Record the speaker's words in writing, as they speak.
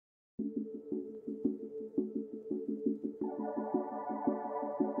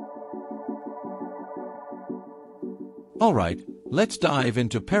Alright, let's dive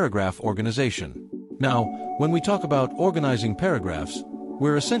into paragraph organization. Now, when we talk about organizing paragraphs,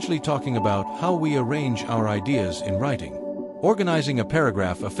 we're essentially talking about how we arrange our ideas in writing. Organizing a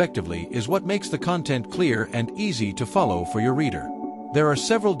paragraph effectively is what makes the content clear and easy to follow for your reader. There are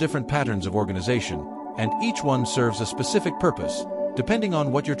several different patterns of organization, and each one serves a specific purpose, depending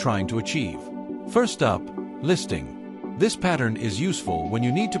on what you're trying to achieve. First up, listing. This pattern is useful when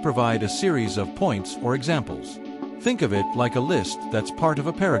you need to provide a series of points or examples. Think of it like a list that's part of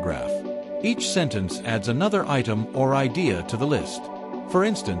a paragraph. Each sentence adds another item or idea to the list. For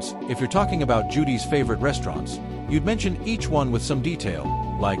instance, if you're talking about Judy's favorite restaurants, you'd mention each one with some detail,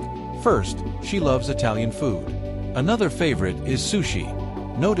 like, first, she loves Italian food. Another favorite is sushi.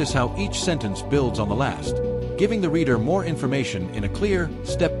 Notice how each sentence builds on the last, giving the reader more information in a clear,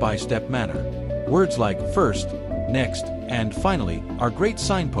 step-by-step manner. Words like first, next, and finally are great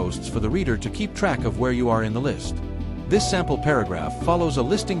signposts for the reader to keep track of where you are in the list. This sample paragraph follows a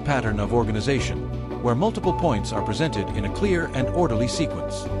listing pattern of organization, where multiple points are presented in a clear and orderly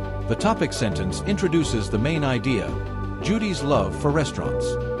sequence. The topic sentence introduces the main idea, Judy's love for restaurants.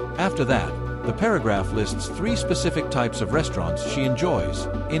 After that, the paragraph lists 3 specific types of restaurants she enjoys,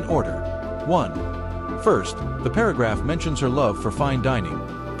 in order. 1. First, the paragraph mentions her love for fine dining,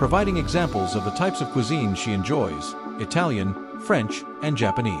 providing examples of the types of cuisine she enjoys, Italian, French, and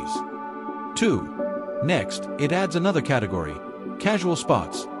Japanese. 2. Next, it adds another category, casual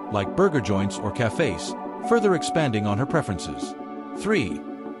spots, like burger joints or cafes, further expanding on her preferences. 3.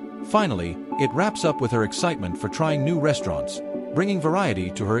 Finally, it wraps up with her excitement for trying new restaurants, bringing variety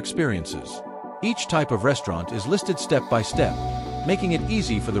to her experiences. Each type of restaurant is listed step by step, making it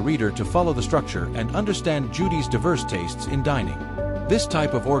easy for the reader to follow the structure and understand Judy's diverse tastes in dining. This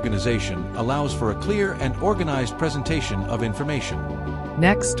type of organization allows for a clear and organized presentation of information.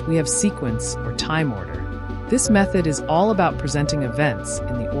 Next, we have sequence or time order. This method is all about presenting events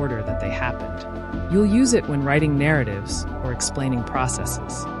in the order that they happened. You'll use it when writing narratives or explaining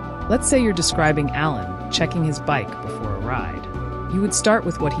processes. Let's say you're describing Alan checking his bike before a ride. You would start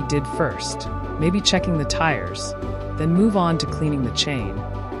with what he did first, maybe checking the tires, then move on to cleaning the chain,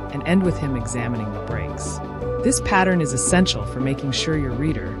 and end with him examining the brakes. This pattern is essential for making sure your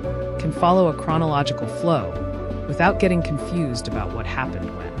reader can follow a chronological flow without getting confused about what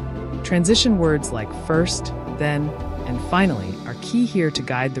happened when. Transition words like first, then, and finally are key here to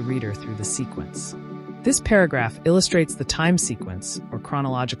guide the reader through the sequence. This paragraph illustrates the time sequence, or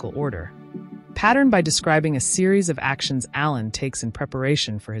chronological order, patterned by describing a series of actions Alan takes in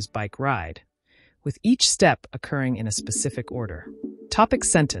preparation for his bike ride, with each step occurring in a specific order. Topic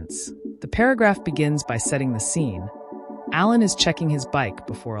sentence. The paragraph begins by setting the scene. Alan is checking his bike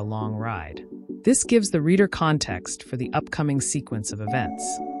before a long ride. This gives the reader context for the upcoming sequence of events.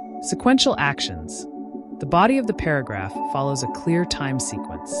 Sequential actions. The body of the paragraph follows a clear time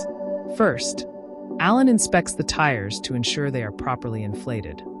sequence. First, Alan inspects the tires to ensure they are properly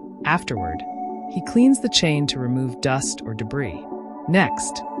inflated. Afterward, he cleans the chain to remove dust or debris.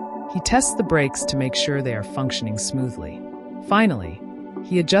 Next, he tests the brakes to make sure they are functioning smoothly. Finally,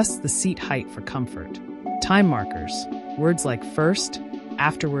 he adjusts the seat height for comfort. Time markers, words like first,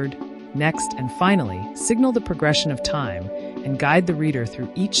 afterward, next, and finally signal the progression of time and guide the reader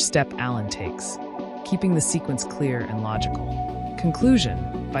through each step Alan takes, keeping the sequence clear and logical. Conclusion.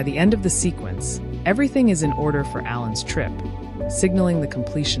 By the end of the sequence, everything is in order for Alan's trip, signaling the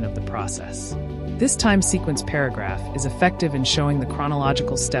completion of the process. This time sequence paragraph is effective in showing the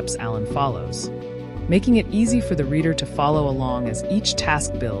chronological steps Alan follows, making it easy for the reader to follow along as each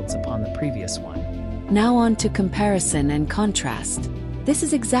task builds upon the previous one. Now on to comparison and contrast. This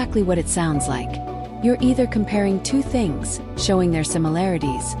is exactly what it sounds like. You're either comparing two things, showing their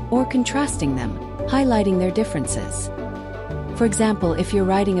similarities, or contrasting them, highlighting their differences. For example, if you're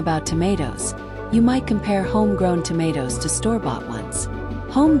writing about tomatoes, you might compare homegrown tomatoes to store-bought ones.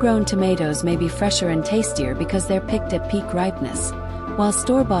 Homegrown tomatoes may be fresher and tastier because they're picked at peak ripeness, while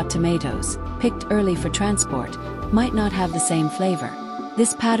store-bought tomatoes, picked early for transport, might not have the same flavor.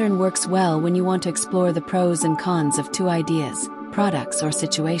 This pattern works well when you want to explore the pros and cons of two ideas, products, or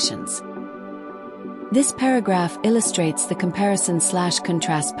situations. This paragraph illustrates the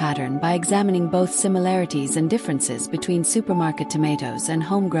comparison/contrast pattern by examining both similarities and differences between supermarket tomatoes and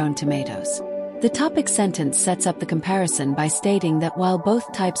homegrown tomatoes. The topic sentence sets up the comparison by stating that while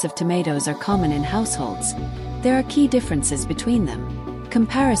both types of tomatoes are common in households, there are key differences between them.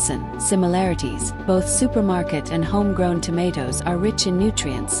 Comparison, similarities. Both supermarket and homegrown tomatoes are rich in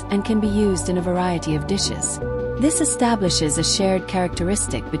nutrients and can be used in a variety of dishes. This establishes a shared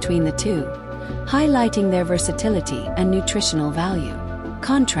characteristic between the two, highlighting their versatility and nutritional value.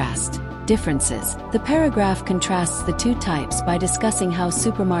 Contrast, differences. The paragraph contrasts the two types by discussing how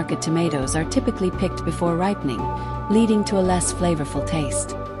supermarket tomatoes are typically picked before ripening, leading to a less flavorful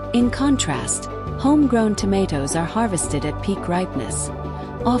taste. In contrast, homegrown tomatoes are harvested at peak ripeness,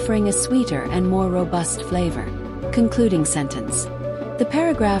 offering a sweeter and more robust flavor. Concluding sentence. The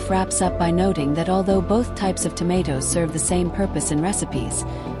paragraph wraps up by noting that although both types of tomatoes serve the same purpose in recipes,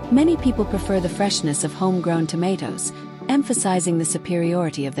 many people prefer the freshness of homegrown tomatoes, emphasizing the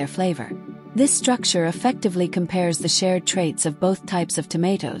superiority of their flavor. This structure effectively compares the shared traits of both types of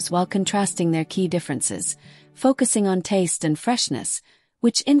tomatoes while contrasting their key differences, focusing on taste and freshness,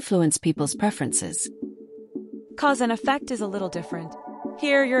 which influence people's preferences. Cause and effect is a little different.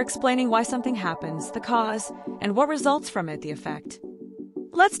 Here you're explaining why something happens, the cause, and what results from it, the effect.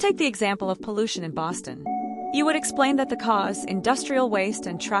 Let's take the example of pollution in Boston. You would explain that the cause, industrial waste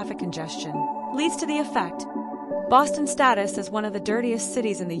and traffic congestion, leads to the effect. Boston's status as one of the dirtiest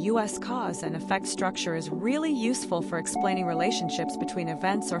cities in the U.S. cause and effect structure is really useful for explaining relationships between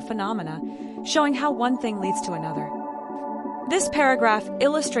events or phenomena, showing how one thing leads to another. This paragraph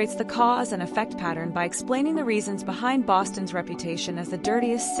illustrates the cause and effect pattern by explaining the reasons behind Boston's reputation as the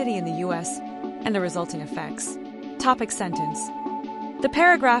dirtiest city in the U.S. and the resulting effects. Topic sentence. The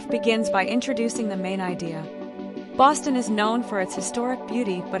paragraph begins by introducing the main idea. Boston is known for its historic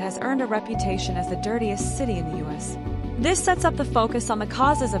beauty but has earned a reputation as the dirtiest city in the U.S. This sets up the focus on the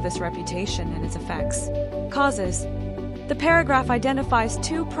causes of this reputation and its effects. Causes. The paragraph identifies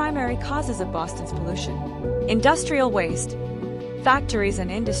two primary causes of Boston's pollution. Industrial waste. Factories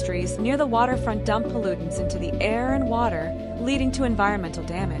and industries near the waterfront dump pollutants into the air and water, leading to environmental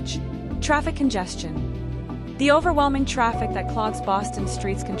damage. Traffic congestion. The overwhelming traffic that clogs Boston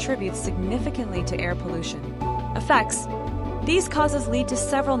streets contributes significantly to air pollution. Effects. These causes lead to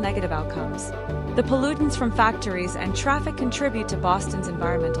several negative outcomes. The pollutants from factories and traffic contribute to Boston's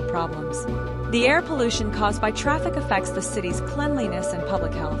environmental problems. The air pollution caused by traffic affects the city's cleanliness and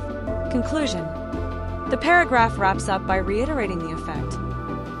public health. Conclusion. The paragraph wraps up by reiterating the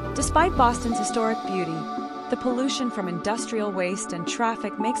effect. Despite Boston's historic beauty, the pollution from industrial waste and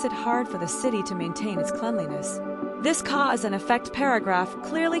traffic makes it hard for the city to maintain its cleanliness. This cause and effect paragraph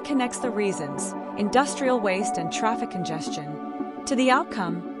clearly connects the reasons, industrial waste and traffic congestion, to the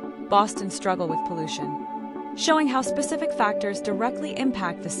outcome, Boston's struggle with pollution, showing how specific factors directly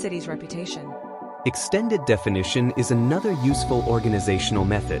impact the city's reputation. Extended definition is another useful organizational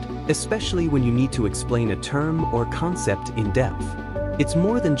method, especially when you need to explain a term or concept in depth. It's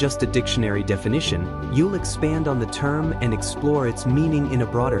more than just a dictionary definition. You'll expand on the term and explore its meaning in a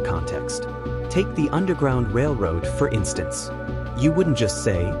broader context. Take the Underground Railroad, for instance. You wouldn't just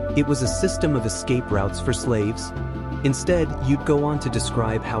say, it was a system of escape routes for slaves. Instead, you'd go on to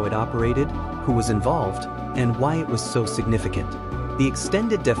describe how it operated, who was involved, and why it was so significant. The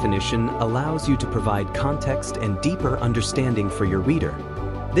extended definition allows you to provide context and deeper understanding for your reader.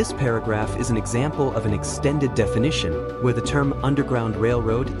 This paragraph is an example of an extended definition, where the term Underground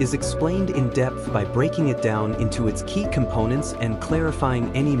Railroad is explained in depth by breaking it down into its key components and clarifying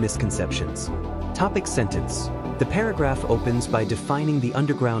any misconceptions. Topic sentence. The paragraph opens by defining the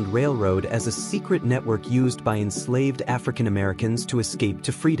Underground Railroad as a secret network used by enslaved African Americans to escape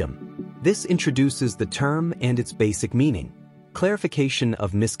to freedom. This introduces the term and its basic meaning. Clarification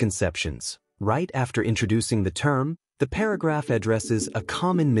of misconceptions. Right after introducing the term, the paragraph addresses a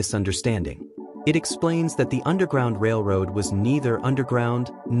common misunderstanding. It explains that the Underground Railroad was neither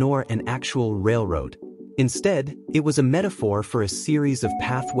underground nor an actual railroad. Instead, it was a metaphor for a series of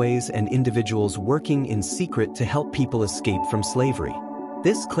pathways and individuals working in secret to help people escape from slavery.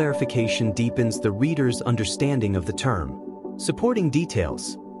 This clarification deepens the reader's understanding of the term. Supporting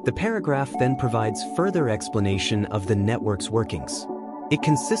details. The paragraph then provides further explanation of the network's workings. It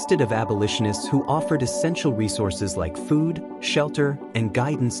consisted of abolitionists who offered essential resources like food, shelter, and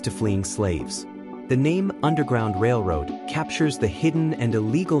guidance to fleeing slaves. The name Underground Railroad captures the hidden and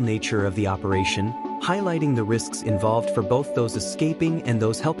illegal nature of the operation, highlighting the risks involved for both those escaping and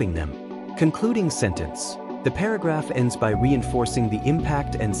those helping them. Concluding sentence. The paragraph ends by reinforcing the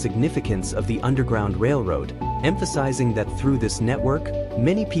impact and significance of the Underground Railroad, emphasizing that through this network,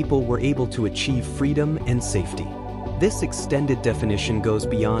 many people were able to achieve freedom and safety. This extended definition goes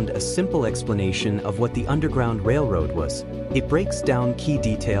beyond a simple explanation of what the Underground Railroad was. It breaks down key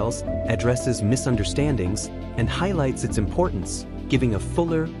details, addresses misunderstandings, and highlights its importance, giving a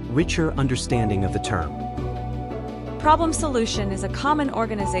fuller, richer understanding of the term. Problem solution is a common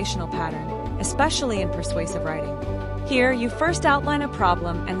organizational pattern, especially in persuasive writing. Here, you first outline a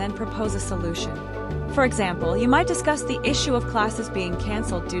problem and then propose a solution. For example, you might discuss the issue of classes being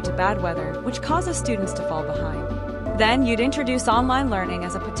canceled due to bad weather, which causes students to fall behind. Then you'd introduce online learning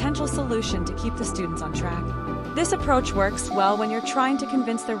as a potential solution to keep the students on track. This approach works well when you're trying to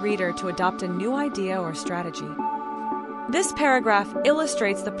convince the reader to adopt a new idea or strategy. This paragraph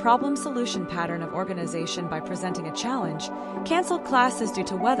illustrates the problem-solution pattern of organization by presenting a challenge, canceled classes due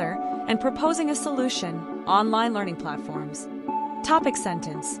to weather, and proposing a solution, online learning platforms. Topic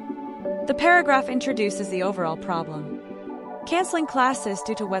sentence. The paragraph introduces the overall problem. Canceling classes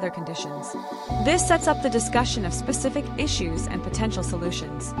due to weather conditions. This sets up the discussion of specific issues and potential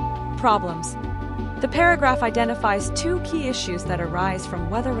solutions. Problems. The paragraph identifies two key issues that arise from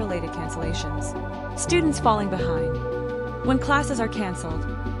weather-related cancellations. Students falling behind. When classes are canceled,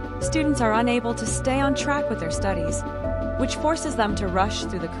 students are unable to stay on track with their studies, which forces them to rush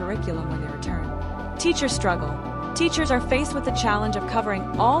through the curriculum when they return. Teachers struggle. Teachers are faced with the challenge of covering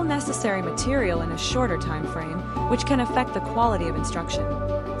all necessary material in a shorter time frame, which can affect the quality of instruction.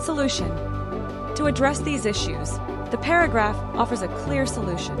 Solution. To address these issues, the paragraph offers a clear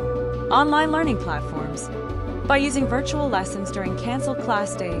solution. Online learning platforms. By using virtual lessons during canceled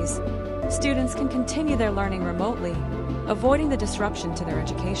class days, students can continue their learning remotely, avoiding the disruption to their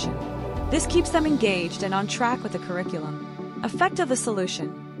education. This keeps them engaged and on track with the curriculum. Effect of the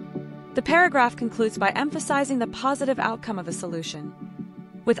solution. The paragraph concludes by emphasizing the positive outcome of the solution.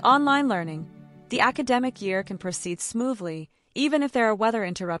 With online learning, the academic year can proceed smoothly, even if there are weather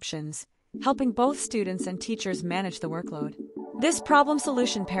interruptions, helping both students and teachers manage the workload. This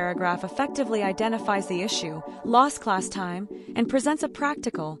problem-solution paragraph effectively identifies the issue, lost class time, and presents a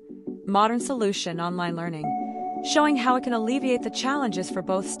practical, modern solution online learning, showing how it can alleviate the challenges for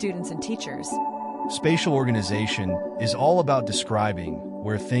both students and teachers. Spatial organization is all about describing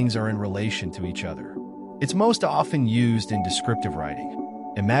where things are in relation to each other. It's most often used in descriptive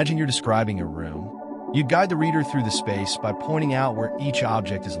writing. Imagine you're describing a room. You guide the reader through the space by pointing out where each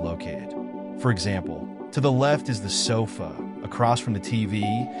object is located. For example, to the left is the sofa, across from the TV,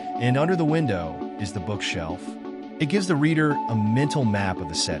 and under the window is the bookshelf. It gives the reader a mental map of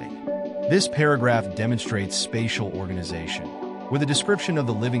the setting. This paragraph demonstrates spatial organization, where the description of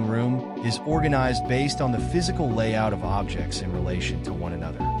the living room is organized based on the physical layout of objects in relation to one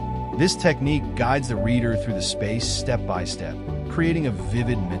another. This technique guides the reader through the space step by step, creating a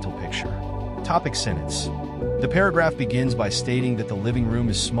vivid mental picture. Topic sentence. The paragraph begins by stating that the living room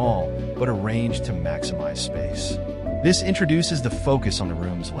is small, but arranged to maximize space. This introduces the focus on the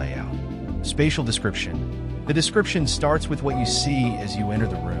room's layout. Spatial description. The description starts with what you see as you enter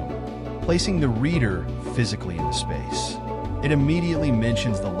the room, placing the reader physically in the space. It immediately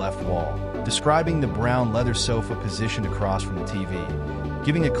mentions the left wall, describing the brown leather sofa positioned across from the TV,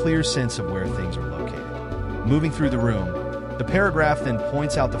 giving a clear sense of where things are located. Moving through the room, the paragraph then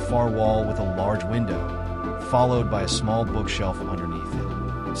points out the far wall with a large window, followed by a small bookshelf underneath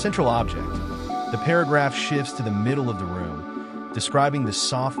it. Central object. The paragraph shifts to the middle of the room, describing the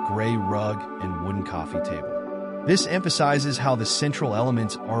soft gray rug and wooden coffee table. This emphasizes how the central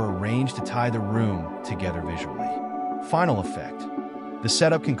elements are arranged to tie the room together visually. Final effect. The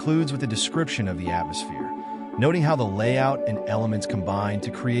setup concludes with a description of the atmosphere, noting how the layout and elements combine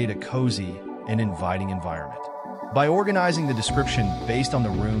to create a cozy and inviting environment. By organizing the description based on the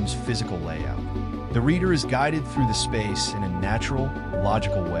room's physical layout, the reader is guided through the space in a natural,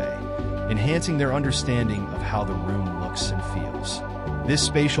 logical way, enhancing their understanding of how the room looks and feels. This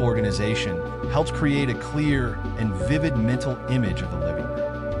spatial organization helps create a clear and vivid mental image of the living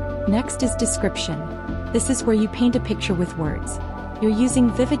room. Next is description. This is where you paint a picture with words. You're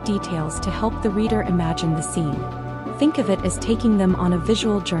using vivid details to help the reader imagine the scene. Think of it as taking them on a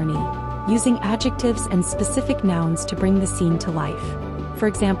visual journey, using adjectives and specific nouns to bring the scene to life. For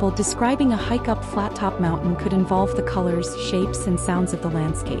example, describing a hike up flat-top mountain could involve the colors, shapes, and sounds of the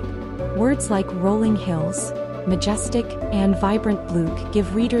landscape. Words like rolling hills, majestic, and vibrant blue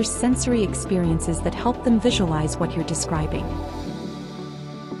give readers sensory experiences that help them visualize what you're describing.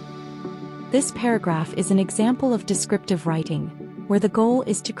 This paragraph is an example of descriptive writing, where the goal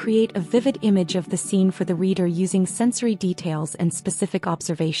is to create a vivid image of the scene for the reader using sensory details and specific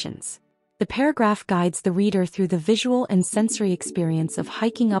observations. The paragraph guides the reader through the visual and sensory experience of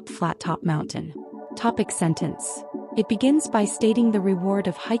hiking up Flat-Top Mountain. Topic sentence. It begins by stating the reward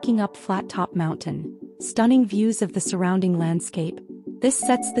of hiking up Flat-Top Mountain, stunning views of the surrounding landscape. This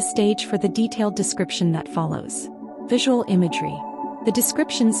sets the stage for the detailed description that follows. Visual imagery. The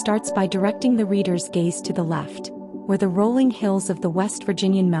description starts by directing the reader's gaze to the left, where the rolling hills of the West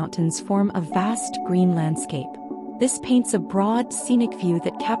Virginian mountains form a vast green landscape. This paints a broad, scenic view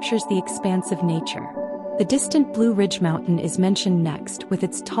that captures the expanse of nature. The distant Blue Ridge Mountain is mentioned next, with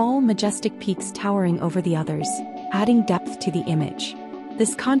its tall, majestic peaks towering over the others, adding depth to the image.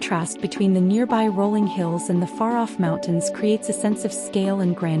 This contrast between the nearby rolling hills and the far-off mountains creates a sense of scale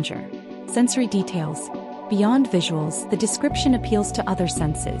and grandeur. Sensory details. Beyond visuals, the description appeals to other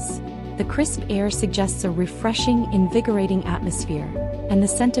senses. The crisp air suggests a refreshing, invigorating atmosphere, and the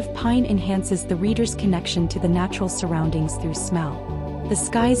scent of pine enhances the reader's connection to the natural surroundings through smell. The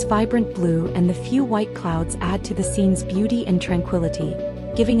sky's vibrant blue and the few white clouds add to the scene's beauty and tranquility,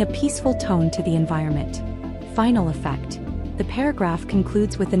 giving a peaceful tone to the environment. Final effect. The paragraph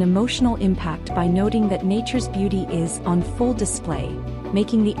concludes with an emotional impact by noting that nature's beauty is on full display,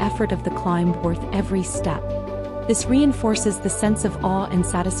 making the effort of the climb worth every step. This reinforces the sense of awe and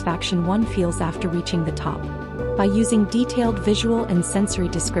satisfaction one feels after reaching the top. By using detailed visual and sensory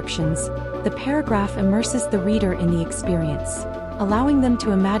descriptions, the paragraph immerses the reader in the experience, allowing them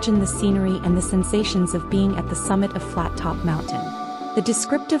to imagine the scenery and the sensations of being at the summit of Flat Top Mountain. The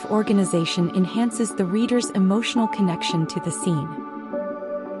descriptive organization enhances the reader's emotional connection to the scene.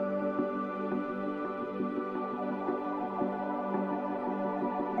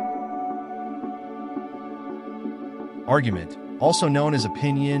 Argument, also known as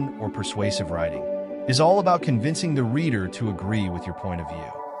opinion or persuasive writing, is all about convincing the reader to agree with your point of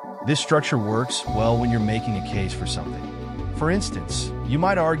view. This structure works well when you're making a case for something. For instance, you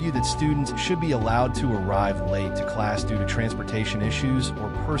might argue that students should be allowed to arrive late to class due to transportation issues or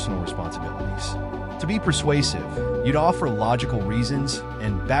personal responsibilities. To be persuasive, you'd offer logical reasons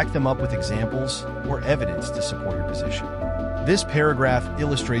and back them up with examples or evidence to support your position. This paragraph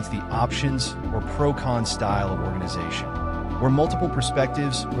illustrates the options or pro-con style of organization, where multiple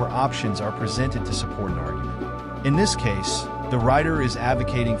perspectives or options are presented to support an argument. In this case, the writer is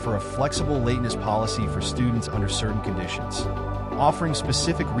advocating for a flexible lateness policy for students under certain conditions, offering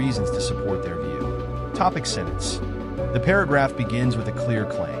specific reasons to support their view. Topic sentence. The paragraph begins with a clear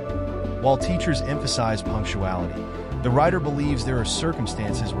claim. While teachers emphasize punctuality, the writer believes there are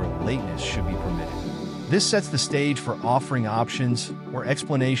circumstances where lateness should be permitted. This sets the stage for offering options or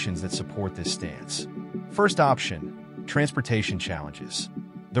explanations that support this stance. First option, transportation challenges.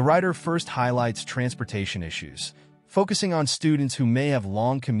 The writer first highlights transportation issues, focusing on students who may have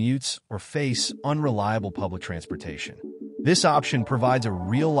long commutes or face unreliable public transportation. This option provides a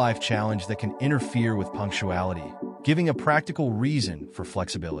real-life challenge that can interfere with punctuality, giving a practical reason for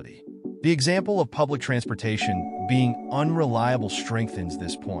flexibility. The example of public transportation being unreliable strengthens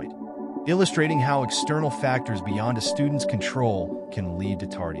this point, illustrating how external factors beyond a student's control can lead to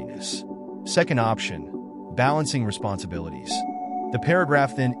tardiness. Second option, balancing responsibilities. The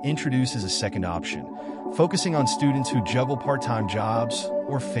paragraph then introduces a second option, focusing on students who juggle part-time jobs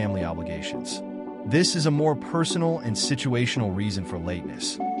or family obligations. This is a more personal and situational reason for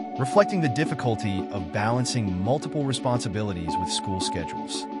lateness, reflecting the difficulty of balancing multiple responsibilities with school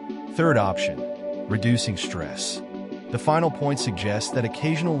schedules. Third option, reducing stress. The final point suggests that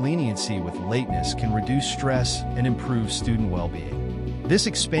occasional leniency with lateness can reduce stress and improve student well-being. This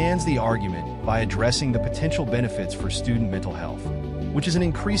expands the argument by addressing the potential benefits for student mental health, which is an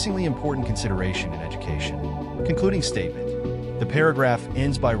increasingly important consideration in education. Concluding statement. The paragraph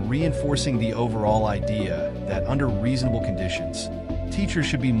ends by reinforcing the overall idea that under reasonable conditions, teachers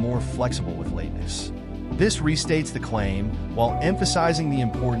should be more flexible with lateness. This restates the claim while emphasizing the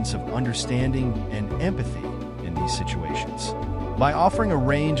importance of understanding and empathy in these situations. By offering a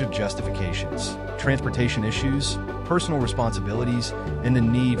range of justifications, transportation issues, personal responsibilities, and the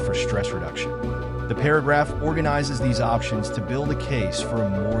need for stress reduction, the paragraph organizes these options to build a case for a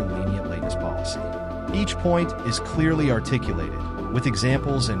more lenient lateness policy. Each point is clearly articulated, with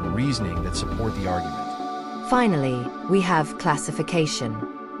examples and reasoning that support the argument. Finally, we have classification.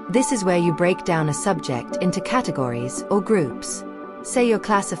 This is where you break down a subject into categories or groups. Say you're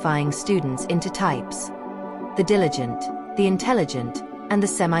classifying students into types: the diligent, the intelligent, and the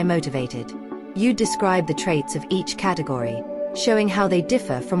semi-motivated. You describe the traits of each category, showing how they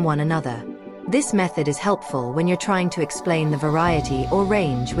differ from one another. This method is helpful when you're trying to explain the variety or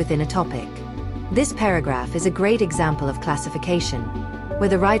range within a topic. This paragraph is a great example of classification, where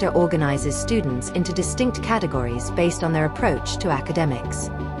the writer organizes students into distinct categories based on their approach to academics.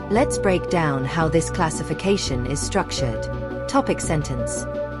 Let's break down how this classification is structured. Topic sentence.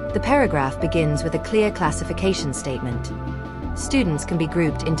 The paragraph begins with a clear classification statement. Students can be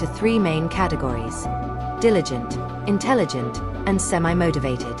grouped into three main categories: diligent, intelligent, and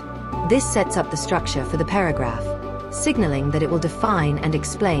semi-motivated. This sets up the structure for the paragraph, signaling that it will define and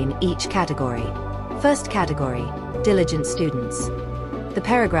explain each category. First category, diligent students. The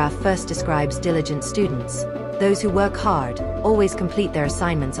paragraph first describes diligent students, those who work hard, always complete their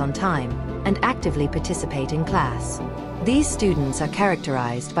assignments on time, and actively participate in class. These students are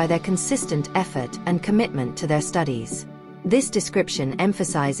characterized by their consistent effort and commitment to their studies. This description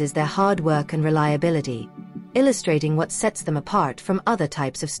emphasizes their hard work and reliability, illustrating what sets them apart from other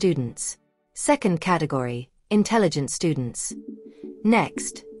types of students. Second category, intelligent students.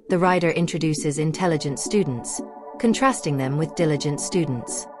 Next, the writer introduces intelligent students, contrasting them with diligent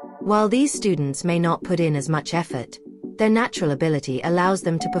students. While these students may not put in as much effort, their natural ability allows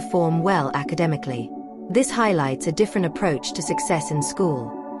them to perform well academically. This highlights a different approach to success in school,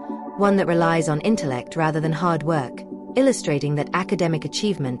 one that relies on intellect rather than hard work, illustrating that academic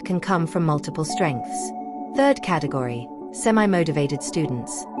achievement can come from multiple strengths. Third category, semi-motivated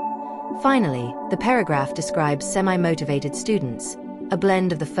students. Finally, the paragraph describes semi-motivated students, a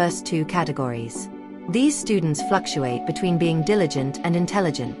blend of the first two categories. These students fluctuate between being diligent and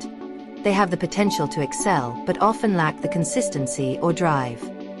intelligent. They have the potential to excel, but often lack the consistency or drive.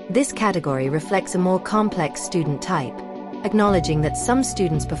 This category reflects a more complex student type, acknowledging that some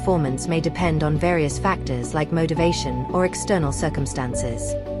students' performance may depend on various factors like motivation or external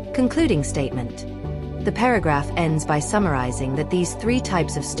circumstances. Concluding statement. The paragraph ends by summarizing that these three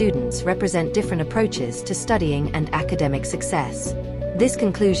types of students represent different approaches to studying and academic success. This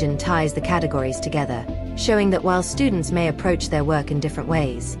conclusion ties the categories together, showing that while students may approach their work in different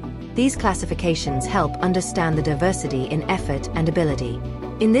ways, these classifications help understand the diversity in effort and ability.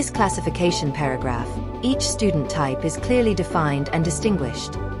 In this classification paragraph, each student type is clearly defined and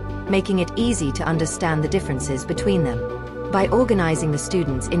distinguished, making it easy to understand the differences between them. By organizing the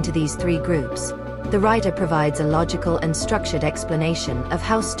students into these three groups, the writer provides a logical and structured explanation of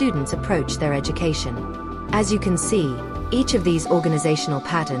how students approach their education. As you can see, each of these organizational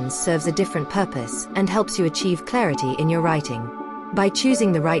patterns serves a different purpose and helps you achieve clarity in your writing. By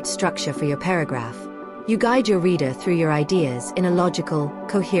choosing the right structure for your paragraph, you guide your reader through your ideas in a logical,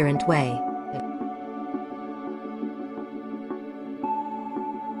 coherent way.